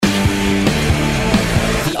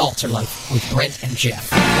AltarLife with Brent and Geoff.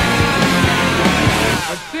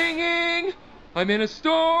 I'm singing! I'm in a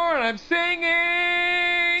store and I'm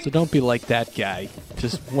singing! So don't be like that guy,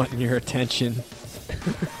 just wanting your attention.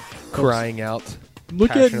 Crying out.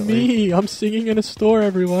 Look at me! I'm singing in a store,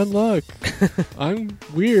 everyone, look! I'm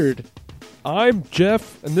weird. I'm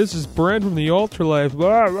Geoff, and this is Brent from the AltarLife.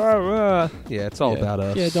 Blah, blah, blah. Yeah, it's all about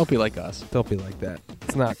us. Yeah, don't be like us. Don't be like that.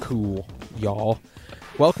 It's not cool, y'all.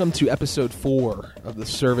 Welcome to episode 4 of the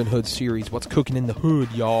Servanthood series. What's cooking in the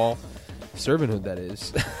hood, y'all? Servanthood, that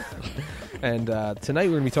is. And tonight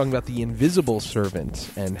we're going to be talking about the invisible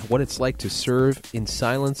servant and what it's like to serve in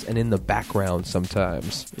silence and in the background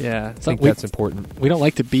sometimes. Yeah. I think that's important. We don't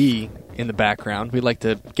like to be in the background. We like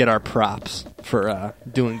to get our props for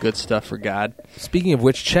doing good stuff for God. Speaking of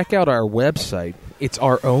which, check out our website. It's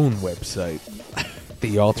our own website.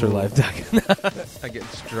 The AltarLife.com. I get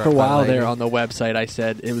struck for a while by there on the website, I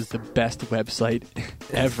said it was the best website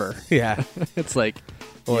ever. Yeah. It's like,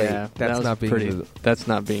 boy, yeah, that's not being visible. That's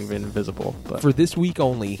not being invisible. But for this week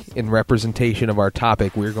only, in representation of our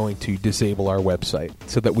topic, we're going to disable our website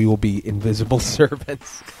so that we will be invisible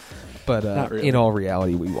servants. But really. In all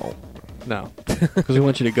reality, we won't. No, because we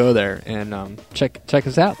want you to go there and check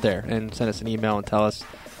us out there and send us an email and tell us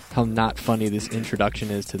how not funny this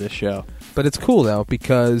introduction is to this show. But it's cool, though,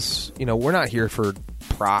 because, we're not here for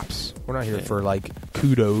props. We're not here for,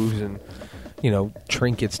 kudos and,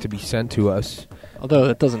 trinkets to be sent to us. Although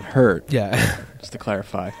it doesn't hurt. Yeah. Just to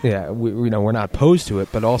clarify. Yeah, we're not opposed to it,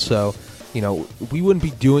 but also, we wouldn't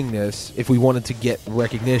be doing this if we wanted to get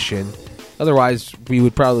recognition. Otherwise, we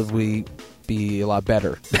would probably be a lot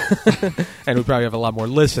better. And we'd probably have a lot more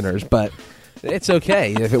listeners, but it's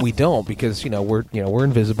okay if we don't, because we're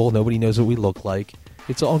invisible. Nobody knows what we look like.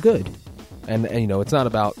 It's all good, and it's not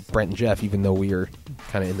about Brent and Geoff, even though we are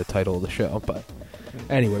kind of in the title of the show. But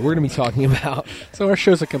anyway, we're going to be talking about. So our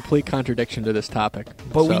show's a complete contradiction to this topic,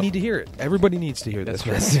 but we need to hear it. Everybody needs to hear this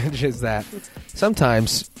message. Is that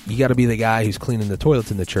sometimes you got to be the guy who's cleaning the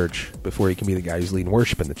toilets in the church before you can be the guy who's leading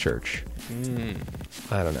worship in the church.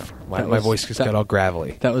 I don't know. My voice just got all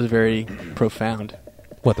gravelly. That was very profound.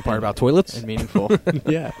 What, the part about toilets? And meaningful.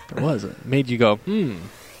 Yeah, it was. It made you go, Made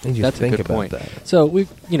you that's think a good about point. that. So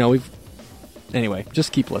we've anyway,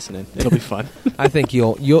 just keep listening. It'll be fun. I think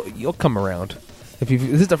you'll come around. If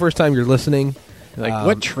this is the first time you're listening,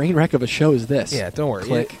 what train wreck of a show is this? Yeah, don't worry.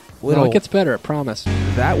 Click. No, it gets better, I promise.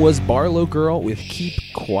 That was Barlow Girl with Keep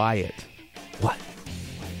Quiet. What?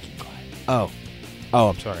 Keep quiet. Oh,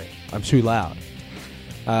 I'm sorry. I'm too loud.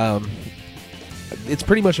 It's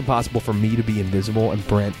pretty much impossible for me to be invisible, and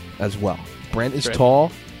Brent as well. Brent is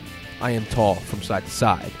tall. I am tall from side to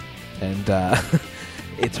side. And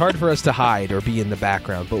it's hard for us to hide or be in the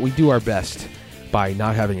background, but we do our best by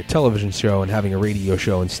not having a television show and having a radio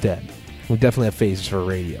show instead. We definitely have phases for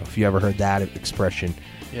radio, if you ever heard that expression.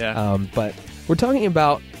 Yeah. But we're talking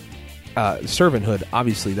about servanthood.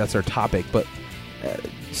 Obviously, that's our topic, but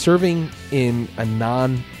serving in a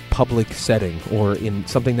non-public setting or in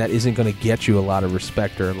something that isn't going to get you a lot of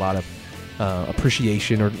respect or a lot of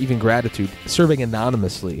appreciation or even gratitude, serving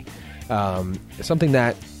anonymously, something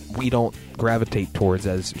that we don't gravitate towards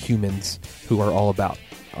as humans who are all about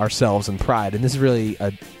ourselves and pride. And this is really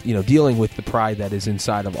dealing with the pride that is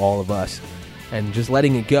inside of all of us and just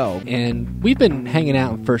letting it go. And we've been hanging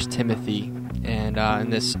out in 1 Timothy and in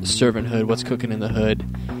this servanthood, what's cooking in the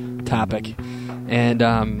hood topic. And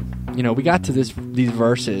we got to these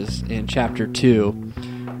verses in chapter 2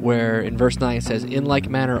 where in verse 9 it says, "In like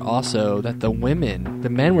manner also that the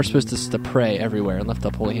men were supposed to pray everywhere and lift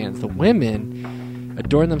up holy hands. The women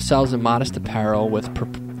adorn themselves in modest apparel with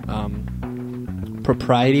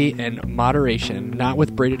propriety and moderation, not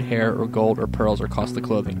with braided hair or gold or pearls or costly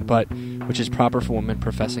clothing, but which is proper for women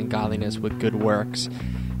professing godliness with good works.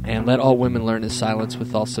 And let all women learn in silence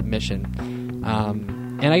with all submission."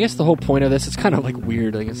 And I guess the whole point of this is kind of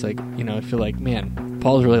weird. It's I feel like, man,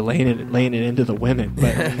 Paul's really laying it into the women.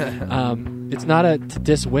 But it's not to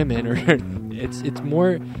diss women, or it's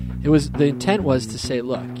more. The intent was to say,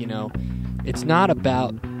 look, it's not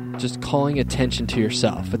about just calling attention to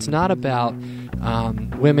yourself. It's not about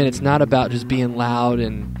women. It's not about just being loud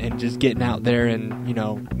and just getting out there and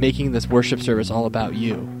making this worship service all about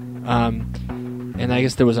you. And I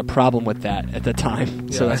guess there was a problem with that at the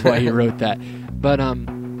time, so that's why he wrote that. But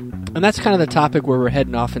and that's kind of the topic where we're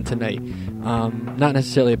heading off in tonight. Not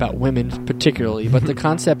necessarily about women particularly, but the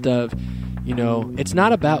concept of, it's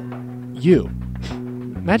not about you.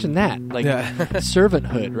 Imagine that,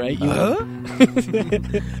 servanthood, right?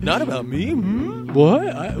 Not about me.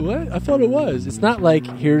 what? What? I thought it was. It's not like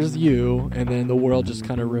here's you, and then the world just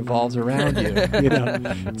kind of revolves around you.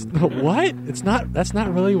 What? It's not. That's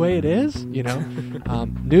not really the way it is.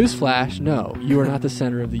 Newsflash: no, you are not the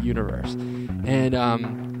center of the universe, and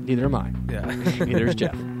neither am I. Yeah. Neither is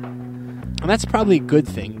Jeff. And that's probably a good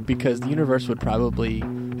thing because the universe would probably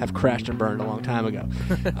have crashed and burned a long time ago.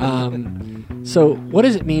 So what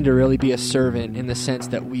does it mean to really be a servant in the sense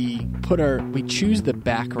that we choose the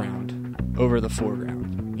background over the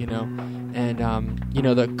foreground, And,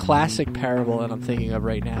 the classic parable that I'm thinking of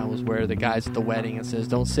right now is where the guy's at the wedding and says,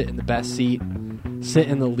 don't sit in the best seat, sit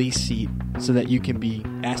in the least seat so that you can be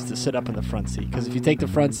asked to sit up in the front seat. Because if you take the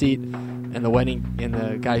front seat and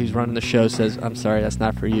the guy who's running the show says, I'm sorry, that's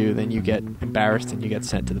not for you, then you get embarrassed and you get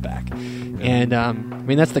sent to the back. And,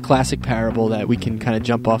 that's the classic parable that we can kind of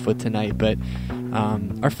jump off with tonight, but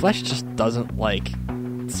our flesh just doesn't like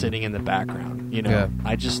sitting in the background, Yeah.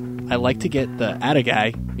 I like to get the atta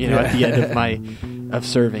guy, at the end of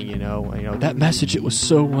serving, that message, it was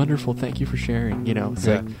so wonderful, thank you for sharing, it's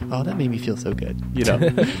like, oh, that made me feel so good,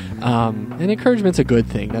 and encouragement's a good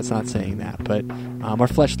thing, that's not saying that, but our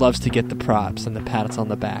flesh loves to get the props and the pats on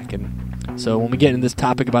the back, and so when we get into this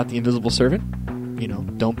topic about the invisible servant,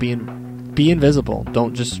 don't be invisible,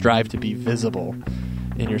 don't just strive to be visible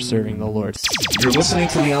in your serving the Lord. You're listening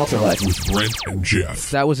to the AltarLife with Brent and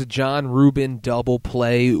Geoff. That was a John Rubin double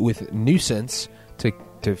play with Nuisance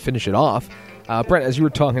to finish it off. Brent, as you were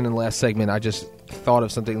talking in the last segment, I just thought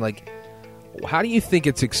of something like, how do you think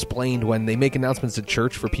it's explained when they make announcements at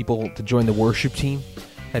church for people to join the worship team,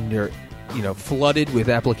 and they're flooded with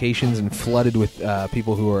applications and flooded with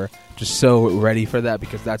people who are just so ready for that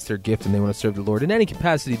because that's their gift and they want to serve the Lord in any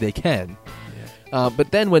capacity they can.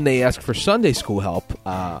 But then when they ask for Sunday school help,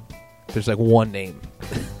 there's like one name.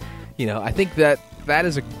 I think that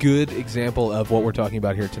is a good example of what we're talking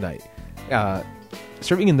about here tonight.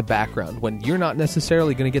 Serving in the background, when you're not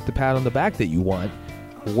necessarily going to get the pat on the back that you want,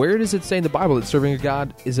 where does it say in the Bible that serving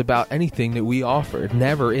God is about anything that we offer? It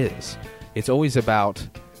never is. It's always about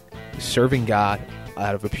serving God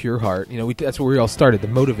out of a pure heart. That's where we all started, the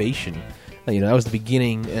motivation. That was the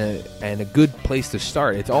beginning and a good place to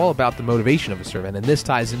start. It's all about the motivation of a servant, and this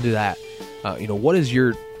ties into that. What is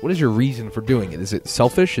your reason for doing it? Is it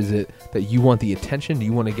selfish? Is it that you want the attention? Do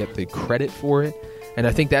you want to get the credit for it? And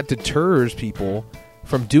I think that deters people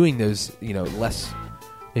from doing those, less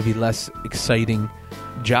exciting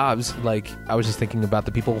jobs. Like, I was just thinking about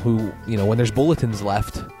the people who, when there's bulletins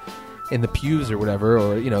left in the pews or whatever,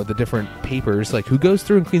 or the different papers, like, who goes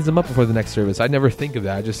through and cleans them up before the next service? I never think of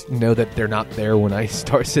that. I just know that they're not there when I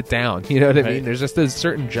sit down. You know what I mean? There's just those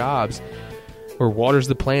certain jobs, or waters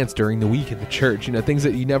the plants during the week at the church. Things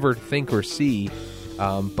that you never think or see,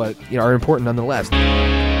 but are important nonetheless.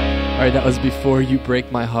 All right, that was Before You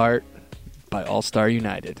Break My Heart by All Star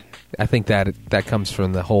United. I think that comes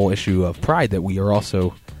from the whole issue of pride, that we are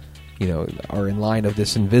also, are in line of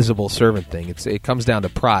this invisible servant thing. It comes down to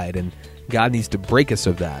pride, and God needs to break us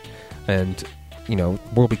of that. And,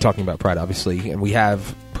 we'll be talking about pride, obviously, and we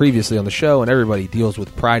have previously on the show, and everybody deals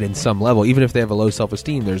with pride in some level. Even if they have a low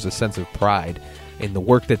self-esteem, there's a sense of pride in the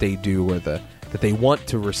work that they do, or that they want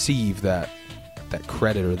to receive that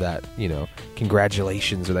credit, or that,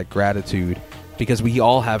 congratulations, or that gratitude, because we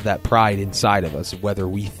all have that pride inside of us, whether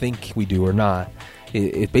we think we do or not.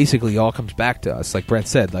 It basically all comes back to us. Like Brent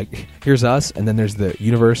said, like, here's us, and then there's the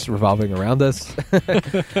universe revolving around us.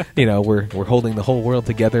 We're holding the whole world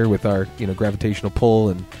together with our, gravitational pull,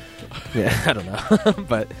 and I don't know.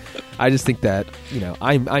 But I just think that,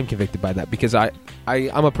 I'm convicted by that, because I'm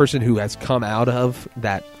a person who has come out of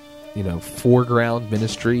that, foreground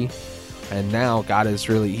ministry, and now God is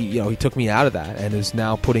really, he took me out of that and is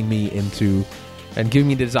now putting me into and giving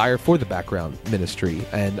me the desire for the background ministry.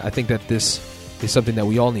 And I think that this is something that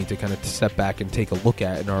we all need to kind of step back and take a look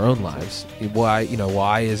at in our own lives. Why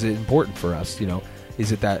is it important for us?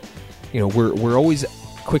 Is it that, we're always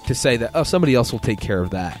quick to say that, oh, somebody else will take care of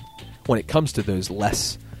that, when it comes to those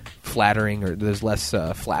less flattering or those less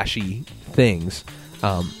flashy things.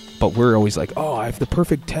 But we're always like, oh, I have the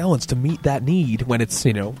perfect talents to meet that need, when it's,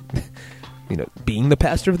 being the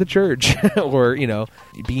pastor of the church, or,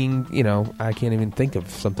 being, I can't even think of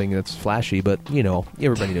something that's flashy, but,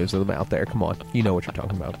 everybody knows them out there. Come on. You know what you're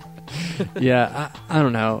talking about. Yeah, I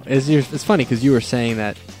don't know. It's funny because you were saying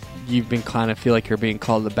that you've been kind of feel like you're being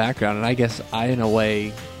called to the background, and I guess I, in a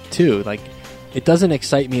way, too. Like, it doesn't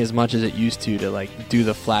excite me as much as it used to like, do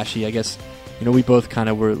the flashy. I guess, we both kind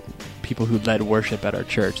of were people who led worship at our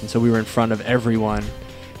church, and so we were in front of everyone,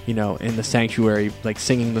 in the sanctuary, like,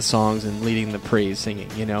 singing the songs and leading the praise singing,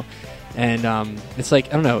 And it's like,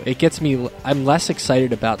 I don't know, it gets me, I'm less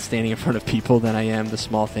excited about standing in front of people than I am the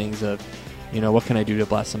small things of, what can I do to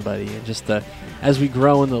bless somebody? And just as we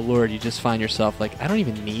grow in the Lord, you just find yourself like, I don't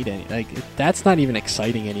even need any, that's not even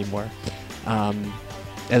exciting anymore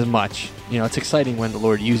as much. It's exciting when the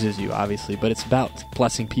Lord uses you, obviously, but it's about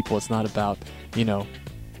blessing people. It's not about,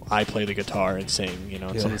 I play the guitar and sing,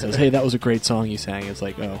 and someone says, hey, that was a great song you sang. It's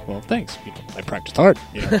like, oh, well, thanks. I practiced hard.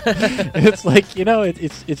 It's like,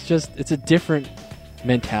 it's a different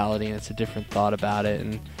mentality and it's a different thought about it.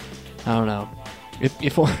 And I don't know.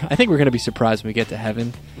 If I think we're going to be surprised when we get to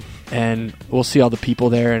heaven and we'll see all the people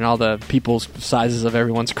there and all the people's sizes of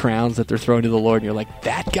everyone's crowns that they're throwing to the Lord. And you're like,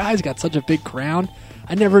 that guy's got such a big crown.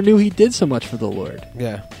 I never knew he did so much for the Lord.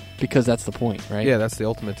 Yeah. Because that's the point, right? Yeah, that's the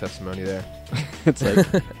ultimate testimony there. It's like,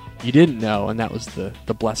 you didn't know, and that was the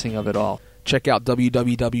blessing of it all. Check out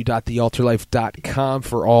www.thealtarlife.com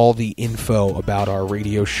for all the info about our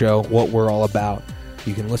radio show, what we're all about.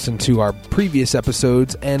 You can listen to our previous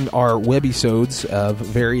episodes and our webisodes of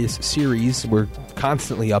various series. We're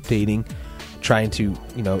constantly updating, trying to,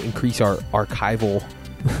 increase our archival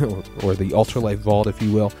or the AltarLife vault, if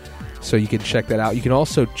you will. So you can check that out. You can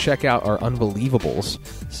also check out our Unbelievables.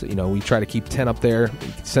 So, we try to keep 10 up there. You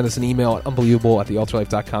can send us an email at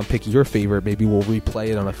unbelievable@thealtarlife.com. Pick your favorite. Maybe we'll replay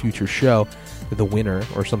it on a future show, the winner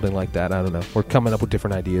or something like that. I don't know. We're coming up with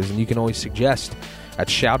different ideas. And you can always suggest at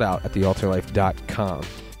shoutout@thealtarlife.com.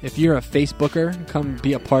 If you're a Facebooker, come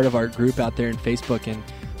be a part of our group out there in Facebook. And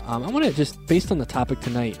I want to just, based on the topic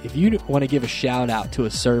tonight, if you want to give a shout out to a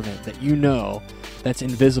servant that that's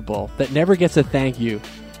invisible, that never gets a thank you,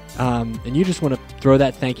 and you just want to throw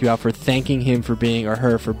that thank you out for thanking him for being, or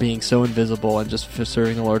her for being so invisible and just for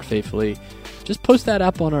serving the Lord faithfully, just post that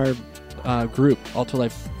up on our group,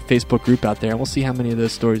 AltarLife Facebook group out there, and we'll see how many of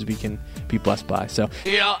those stories we can be blessed by. So,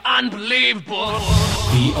 you're unbelievable.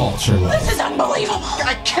 The AltarLife. This is unbelievable.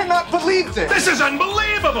 I cannot believe this. This is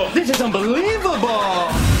unbelievable. This is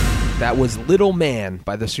unbelievable. That was Little Man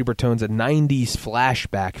by the Supertones, a 90s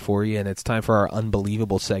flashback for you, and it's time for our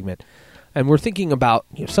Unbelievable segment. And we're thinking about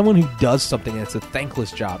someone who does something that's a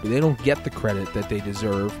thankless job. They don't get the credit that they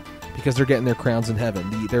deserve because they're getting their crowns in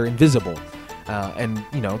heaven. They're invisible. And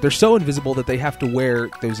they're so invisible that they have to wear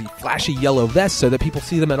those flashy yellow vests so that people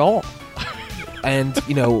see them at all. And,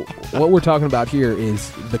 what we're talking about here is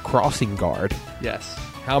the crossing guard. yes.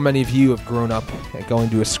 How many of you have grown up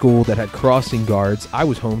going to a school that had crossing guards? I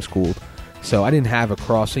was homeschooled, so I didn't have a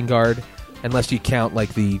crossing guard unless you count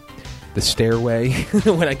the stairway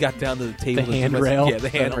when I got down to the table. The handrail. Yeah, the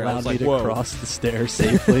handrail. Allowed I was like, me to whoa. cross the stairs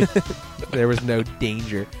safely. There was no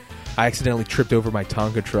danger. I accidentally tripped over my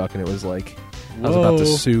Tonka truck, and it was like I was about to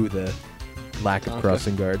sue the lack of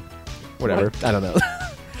crossing guard. Whatever. What? I don't know.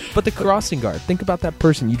 But the crossing guard, think about that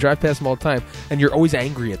person. You drive past them all the time, and you're always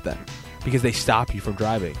angry at them because they stop you from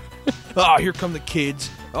driving. Oh, here come the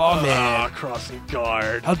kids. Oh, man. Crossing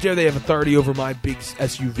guard. How dare they have authority over my big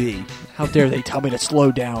SUV? How dare they tell me to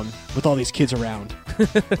slow down with all these kids around?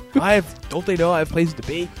 Don't they know I have places to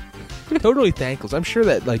be? Totally thankless. I'm sure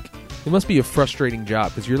that, it must be a frustrating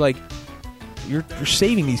job because you're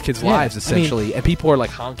saving these kids' lives, essentially, and people are,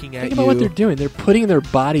 honking at you. Think about what they're doing. They're putting their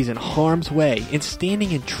bodies in harm's way and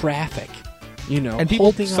standing in traffic, And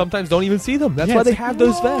people sometimes don't even see them. That's why they have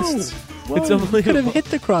those vests. Whoa, It's unbelievable. You could have hit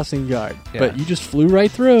the crossing guard, Yeah. but you just flew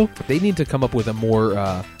right through. They need to come up with a more,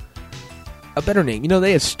 a better name.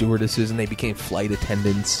 They had stewardesses and they became flight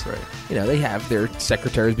attendants. Right. They have their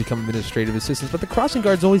secretaries become administrative assistants, but the crossing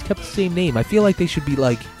guards always kept the same name. I feel like they should be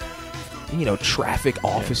traffic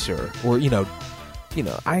officer or, I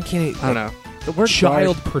can't. I don't know. The word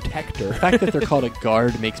child guard, protector. the fact that they're called a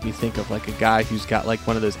guard makes me think of a guy who's got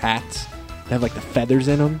one of those hats that have the feathers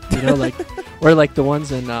in them, or the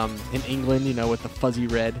ones in England, with the fuzzy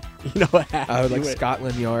red, a hat. Oh,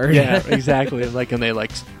 Scotland Yard. Yeah, exactly. And they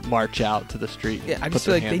march out to the street. Yeah, I put just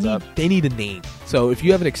their feel like hands they need a name. So if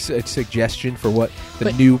you have a suggestion for what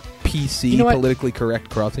the new PC politically correct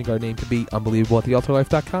crossing guard name could be,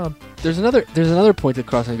 unbelievable@thealtarlife.com. There's another point to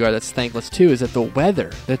crossing guard that's thankless too, is that the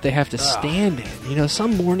weather that they have to stand in.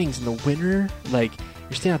 Some mornings in the winter,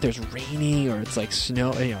 you're standing out there, it's raining or it's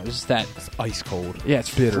snow. It's just that it's ice cold. Yeah,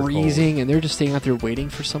 it's bitter freezing, cold. And they're just staying out there waiting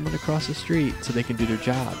for someone to cross the street so they can do their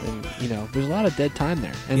job. And there's a lot of dead time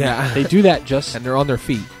there. And they do that and they're on their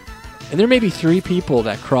feet. And there may be 3 people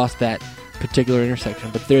that cross that particular intersection,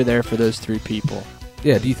 but they're there for those 3 people.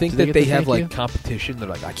 Yeah, do you think that they have you? competition?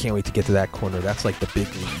 They're I can't wait to get to that corner. That's the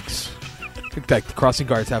big leagues. The crossing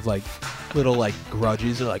guards have little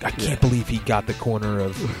grudges. They're I can't believe he got the corner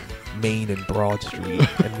of Main and Broad Street,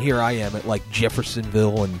 and here I am at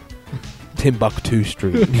Jeffersonville and Timbuktu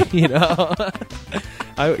Street.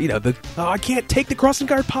 I can't take the crossing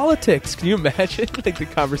guard politics. Can you imagine like the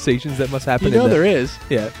conversations that must happen? There is.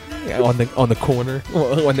 Yeah, on the corner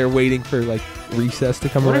when they're waiting for like recess to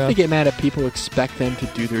come around. What if they get mad at people who expect them to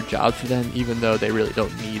do their job for them, even though they really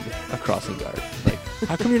don't need a crossing guard? Like,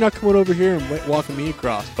 how come you're not coming over here and walking me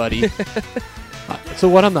across, buddy? So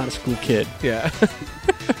what? I'm not a school kid. Yeah.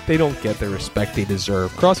 They don't get the respect they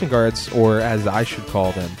deserve. Crossing guards, or as I should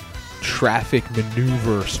call them, traffic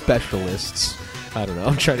maneuver specialists. I don't know.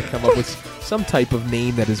 I'm trying to come up with some type of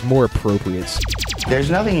name that is more appropriate. There's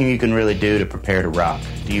nothing you can really do to prepare to rock.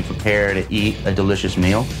 Do you prepare to eat a delicious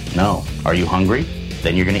meal? No. Are you hungry?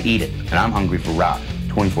 Then you're going to eat it. And I'm hungry for rock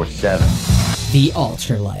 24/7. The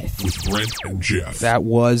AltarLife with Brent and Geoff. That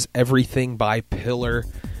was Everything by Pillar.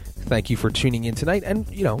 Thank you for tuning in tonight. And,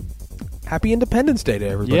 happy Independence Day to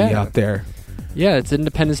everybody out there. Yeah, it's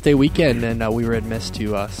Independence Day weekend, and we were remiss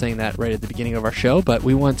to saying that right at the beginning of our show, but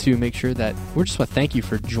we want to make sure that we just want to thank you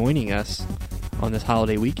for joining us on this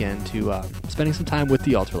holiday weekend to spending some time with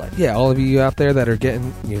the AltarLife. Yeah, all of you out there that are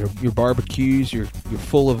getting your barbecues, you're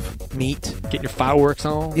full of meat. Getting your fireworks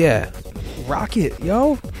on. Yeah. Rock it,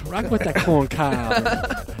 yo. Rock it with that corn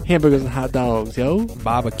cob. Hamburgers and hot dogs, yo.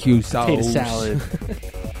 Barbecue sauce. Potato salad.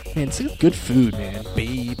 Man, it's good food, man.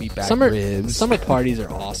 Baby back ribs. Summer parties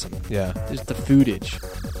are awesome. Yeah. There's the foodage.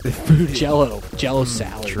 Jello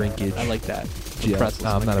salad. Drinkage. I like that.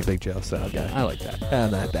 I'm not a big Jello salad guy. I like that.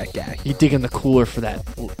 I'm not that guy. You dig in the cooler for that,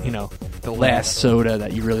 the last soda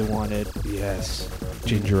that you really wanted. Yes.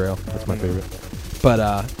 Ginger ale. That's my favorite.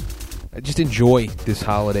 But, just enjoy this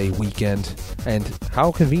holiday weekend, and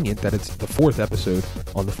how convenient that it's the 4th episode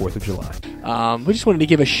on the 4th of July. We just wanted to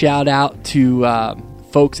give a shout out to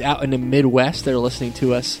folks out in the Midwest that are listening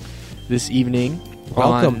to us this evening.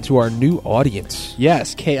 Welcome to our new audience.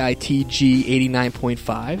 Yes, KITG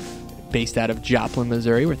 89.5, based out of Joplin,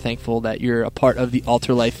 Missouri. We're thankful that you're a part of the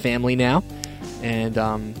AltarLife family now, and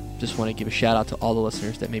just want to give a shout out to all the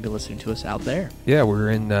listeners that may be listening to us out there. Yeah,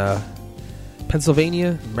 we're in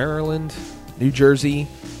Pennsylvania, Maryland, New Jersey,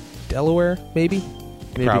 Delaware, maybe?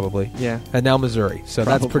 Probably. Yeah. And now Missouri. So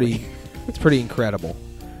Probably. That's pretty incredible.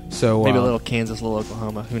 So maybe a little Kansas, a little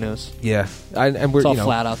Oklahoma. Who knows? Yeah, and we're it's all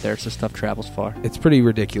flat out there, so stuff travels far. It's pretty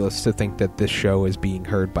ridiculous to think that this show is being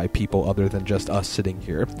heard by people other than just us sitting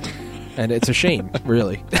here, and it's a shame,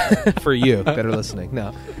 really, for you that are listening.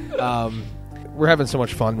 No, we're having so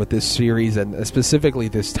much fun with this series and specifically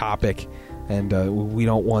this topic, and we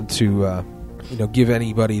don't want to, give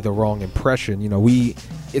anybody the wrong impression.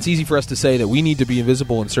 It's easy for us to say that we need to be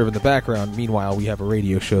invisible and serve in the background. Meanwhile, we have a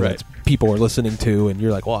radio show that people are listening to, and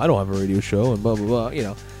you're like, well, I don't have a radio show, and blah, blah,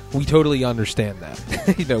 blah. We totally understand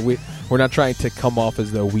that. We're not trying to come off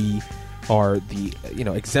as though we are the,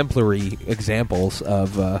 exemplary examples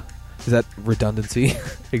of, is that redundancy?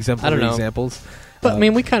 Exemplary examples? But,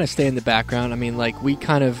 we kind of stay in the background. We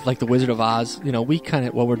kind of, like the Wizard of Oz, we kind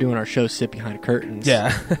of, while we're doing our show, sit behind curtains.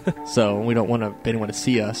 Yeah. So we don't want anyone to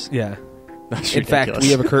see us. Yeah. That's in ridiculous. fact, we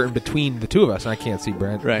have a curtain between the two of us, and I can't see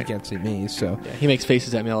Brent. Right. He can't see me, so. Yeah, he makes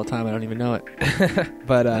faces at me all the time. I don't even know it.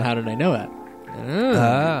 But how did I know that?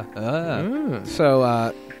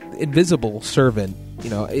 So, invisible servant,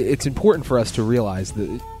 it's important for us to realize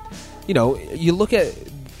that, you look at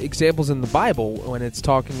examples in the Bible when it's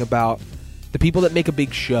talking about the people that make a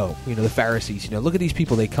big show, the Pharisees. Look at these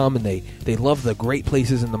people. They come and they love the great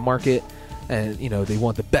places in the market, and they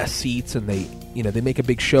want the best seats, and they make a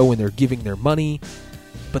big show when they're giving their money.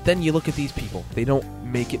 But then you look at these people; they don't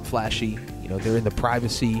make it flashy. They're in the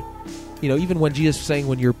privacy. Even when Jesus is saying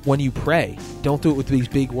when you pray, don't do it with these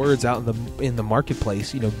big words out in the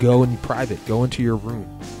marketplace. Go in private, go into your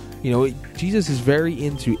room. Jesus is very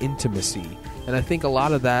into intimacy. And I think a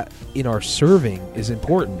lot of that in our serving is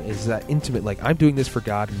important, is that intimate, like, I'm doing this for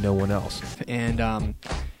God and no one else. And, I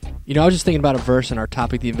was just thinking about a verse in our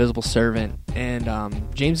topic, the invisible servant, and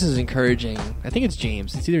James is encouraging, I think it's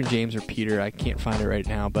James, it's either James or Peter, I can't find it right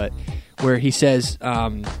now, but where he says,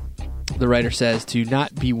 the writer says, to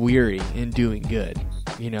not be weary in doing good.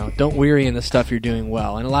 Don't weary in the stuff you're doing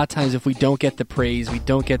well. And a lot of times if we don't get the praise, we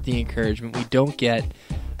don't get the encouragement, we don't get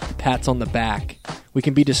the pats on the back, we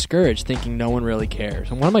can be discouraged thinking no one really cares.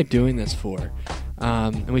 And what am I doing this for?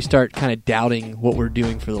 And we start kind of doubting what we're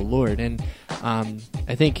doing for the Lord. And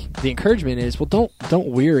I think the encouragement is, well, don't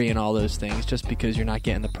weary in all those things just because you're not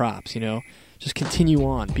getting the props, Just continue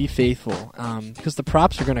on. Be faithful. Because the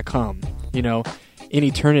props are going to come, in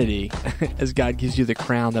eternity, as God gives you the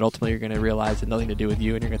crown that ultimately you're going to realize had nothing to do with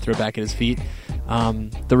you and you're going to throw back at His feet.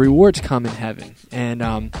 The rewards come in heaven.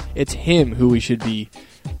 And it's Him who we should be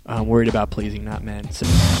worried about pleasing, not men. So,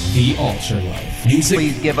 The AltarLife. Music,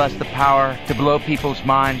 Please give us the power to blow people's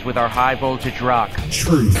minds with our high voltage rock.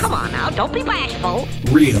 truth, Come on now, don't be bashful.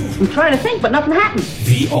 real. I'm trying to think, but nothing happens.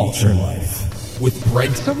 The AltarLife. With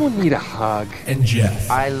Brent Someone need a hug. and Jeff.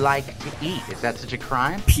 I like to eat. Is that such a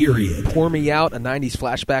crime? Period. Pour Me Out, a 90s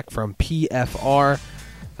flashback from PFR.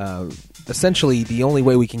 Essentially, the only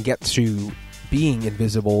way we can get to being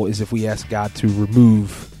invisible is if we ask God to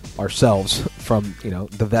remove ourselves from,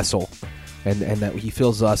 the vessel, and that He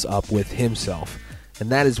fills us up with Himself. And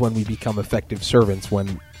that is when we become effective servants,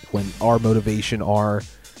 when our motivation, our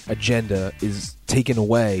agenda is taken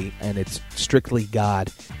away, and it's strictly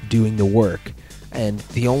God doing the work. And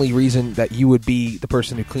the only reason that you would be the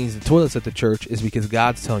person who cleans the toilets at the church is because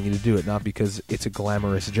God's telling you to do it, not because it's a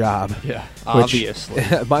glamorous job. yeah, Which, obviously.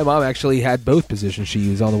 my mom actually had both positions. She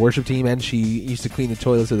was on the worship team, and she used to clean the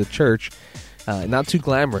toilets of the church. Not too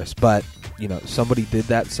glamorous, but somebody did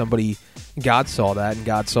that. God saw that, and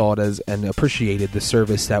God saw it as and appreciated the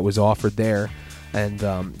service that was offered there. And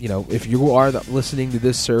if you are listening to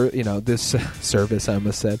this service, I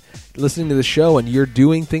almost said, listening to the show, and you're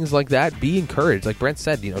doing things like that, be encouraged. Like Brent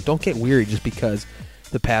said, don't get weary just because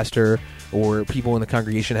the pastor or people in the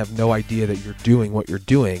congregation have no idea that you're doing what you're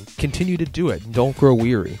doing. Continue to do it. Don't grow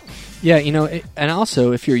weary. Yeah, and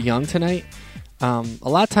also, if you're young tonight, a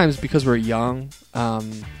lot of times because we're young,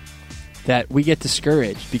 that we get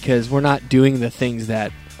discouraged because we're not doing the things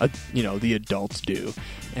that the adults do.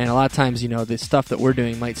 And a lot of times, the stuff that we're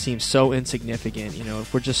doing might seem so insignificant.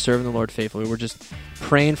 If we're just serving the Lord faithfully, we're just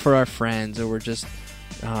praying for our friends, or we're just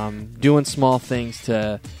doing small things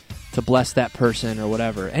to bless that person or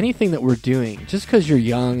whatever. Anything that we're doing, just because you're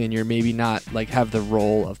young and you're maybe not have the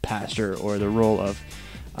role of pastor or the role of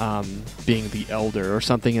being the elder or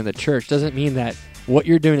something in the church, doesn't mean that what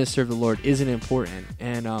you're doing to serve the Lord isn't important.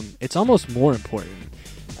 And it's almost more important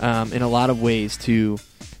in a lot of ways to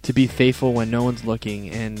be faithful when no one's looking,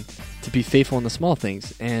 and to be faithful in the small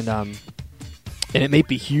things, and it may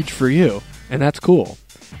be huge for you, and that's cool.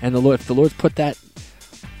 And if the Lord's put that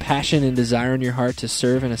passion and desire in your heart to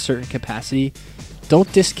serve in a certain capacity,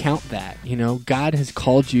 don't discount that. God has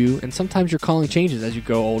called you, and sometimes your calling changes as you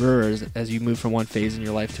grow older, or as you move from one phase in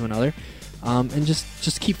your life to another. And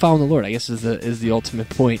just keep following the Lord, I guess, is the ultimate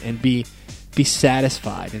point, and be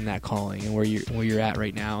satisfied in that calling and where you're at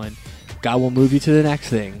right now, and God will move you to the next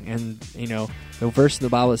thing. And the verse in the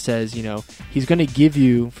Bible that says, He's going to give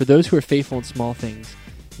you, for those who are faithful in small things,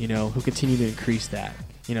 who continue to increase that.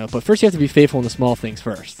 But first you have to be faithful in the small things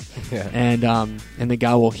first. Yeah. And then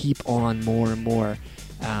God will heap on more and more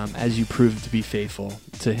as you prove to be faithful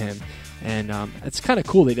to Him. And it's kind of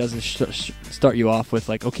cool that He doesn't start you off with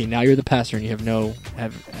okay, now you're the pastor and you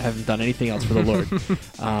haven't done anything else for the Lord.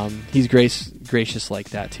 He's gracious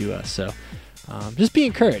like that to us. So just be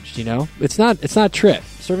encouraged. It's not a trip.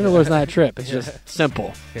 Serving the Lord is not a trip. It's just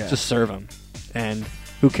simple. Yeah. Just serve Him, and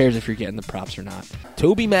who cares if you're getting the props or not?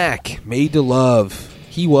 Toby Mac, Made to Love.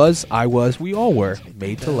 He was, I was, we all were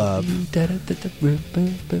made to love.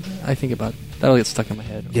 I think about that'll get stuck in my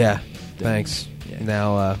head. Yeah, thanks. Yeah.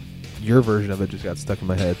 Now your version of it just got stuck in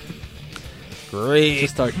my head. Great.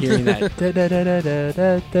 Just start hearing that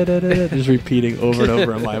just repeating over and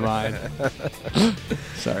over in my mind.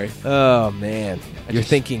 Sorry. Oh man, you're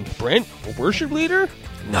thinking Brent, a worship leader?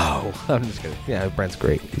 No, I'm just kidding. Yeah, Brent's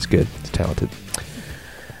great. He's good. He's talented.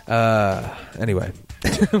 Anyway,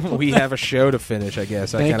 we have a show to finish. I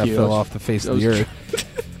guess I kind of fell off the face of the earth.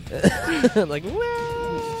 Like,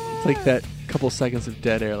 well, it's like that couple seconds of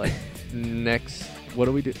dead air. Like, next, what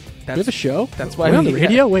do we do? We have a show. That's why we're on the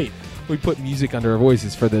radio. Wait. We put music under our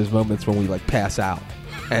voices for those moments when we pass out,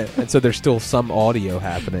 and so there's still some audio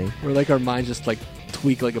happening. We're our minds just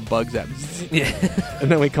tweak like a bug's at, yeah,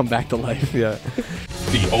 and then we come back to life. Yeah.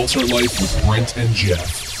 The AltarLife with Brent and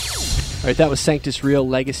Jeff. All right, that was Sanctus Real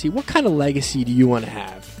Legacy. What kind of legacy do you want to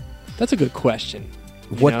have? That's a good question.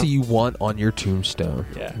 What do you want on your tombstone?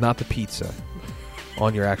 Yeah, not the pizza.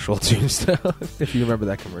 On your actual tombstone, if you remember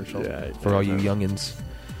that commercial, for all you youngins.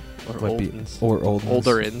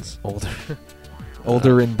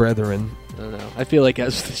 Older and brethren. I don't know. I feel like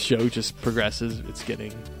as the show just progresses, I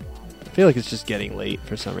feel like it's just getting late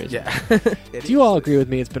for some reason. Yeah. Do you all agree with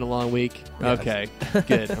me? It's been a long week. Yes. Okay,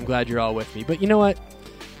 good. I'm glad you're all with me. But you know what?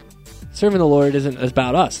 Serving the Lord isn't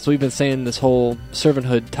about us. So we've been saying this whole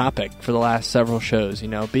servanthood topic for the last several shows.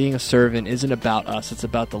 Being a servant isn't about us. It's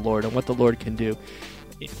about the Lord and what the Lord can do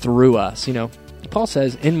through us. Paul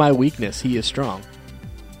says, "In my weakness, He is strong."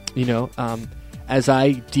 As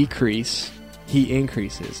I decrease, He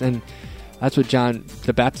increases. And that's what John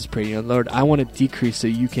the Baptist prayed. Lord, I want to decrease so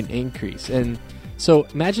you can increase. And so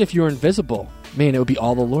imagine if you were invisible. man, it would be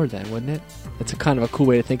all the Lord then, wouldn't it? That's a kind of a cool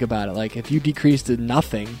way to think about it. Like, if you decrease to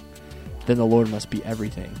nothing, then the Lord must be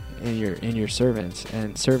everything in your servants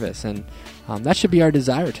and service. And that should be our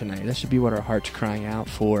desire tonight. That should be what our heart's crying out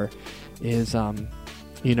for, is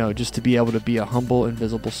just to be able to be a humble,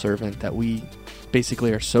 invisible servant, that we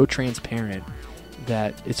basically are so transparent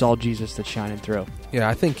that it's all Jesus that's shining through. Yeah,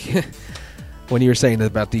 I think when you were saying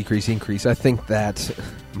about decrease, increase, I think that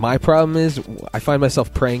my problem is I find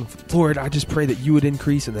myself praying, Lord, I just pray that you would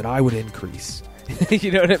increase and that I would increase.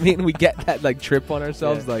 You know what I mean? We get that like trip on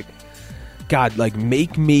ourselves, like, God, like,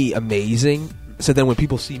 make me amazing, so then when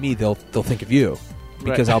people see me, they'll think of you,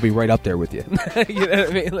 because I'll be right up there with you. You know what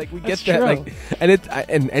I mean? Like, we get that, like,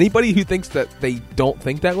 and anybody who thinks that they don't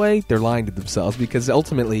think that way, they're lying to themselves, because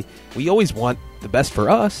ultimately we always want the best for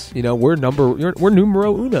us. You know, we're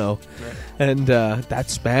numero uno, and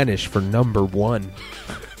that's Spanish for number one.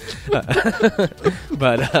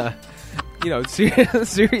 But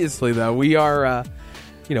seriously though, we are.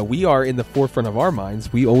 We are in the forefront of our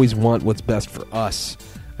minds. We always want what's best for us.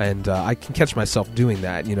 And I can catch myself doing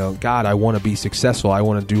that. God, I want to be successful. I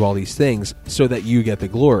want to do all these things so that you get the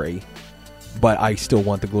glory. But I still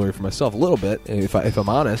want the glory for myself a little bit, if I'm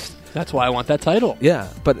honest. That's why I want that title. Yeah,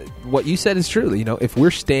 but what you said is true. If we're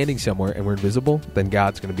standing somewhere and we're invisible, then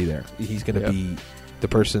God's going to be there. He's going to be the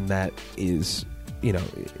person that is, he's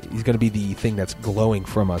going to be the thing that's glowing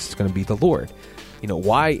from us. It's going to be the Lord.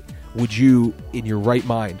 Why would you, in your right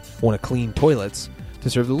mind, want to clean toilets to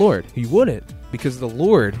serve the Lord? You wouldn't, because the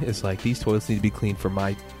Lord is like, these toilets need to be cleaned for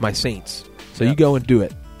my saints. So you go and do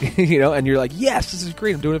it. And you're like, yes, this is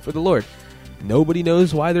great. I'm doing it for the Lord. Nobody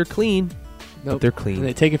knows why they're clean. Nope. But they're clean. And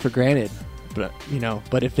they take it for granted. But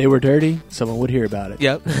but if they were dirty, someone would hear about it.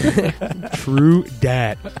 Yep. True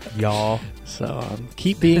dat, y'all. So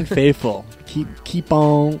keep being faithful. Keep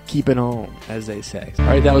on keeping on, as they say. All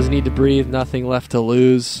right, that was Need to Breathe, Nothing Left to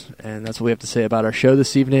Lose. And that's what we have to say about our show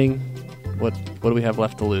this evening. What do we have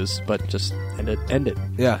left to lose? But just end it.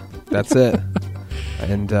 Yeah, that's it.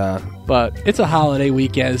 And but it's a holiday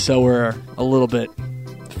weekend, so we're a little bit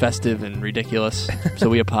festive and ridiculous. So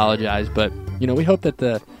we apologize. But, we hope that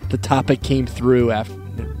the topic came through after,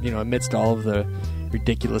 amidst all of the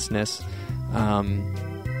ridiculousness.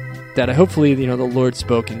 That hopefully, the Lord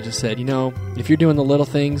spoke and just said, if you're doing the little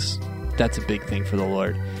things, that's a big thing for the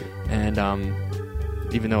Lord. And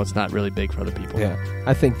even though it's not really big for other people. Yeah.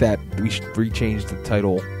 I think that we should rechange the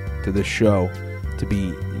title to this show to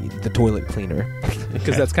be The Toilet Cleaner.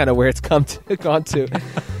 Because that's kind of where it's gone to.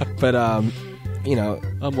 But, I'm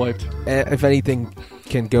wiped. If anything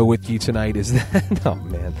can go with you tonight is that, oh,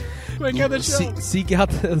 man. Seek out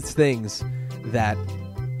those things that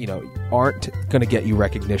aren't going to get you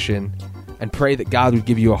recognition, and pray that God would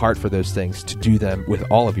give you a heart for those things, to do them with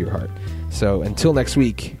all of your heart. So until next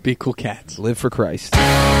week, be cool cats. Live for Christ.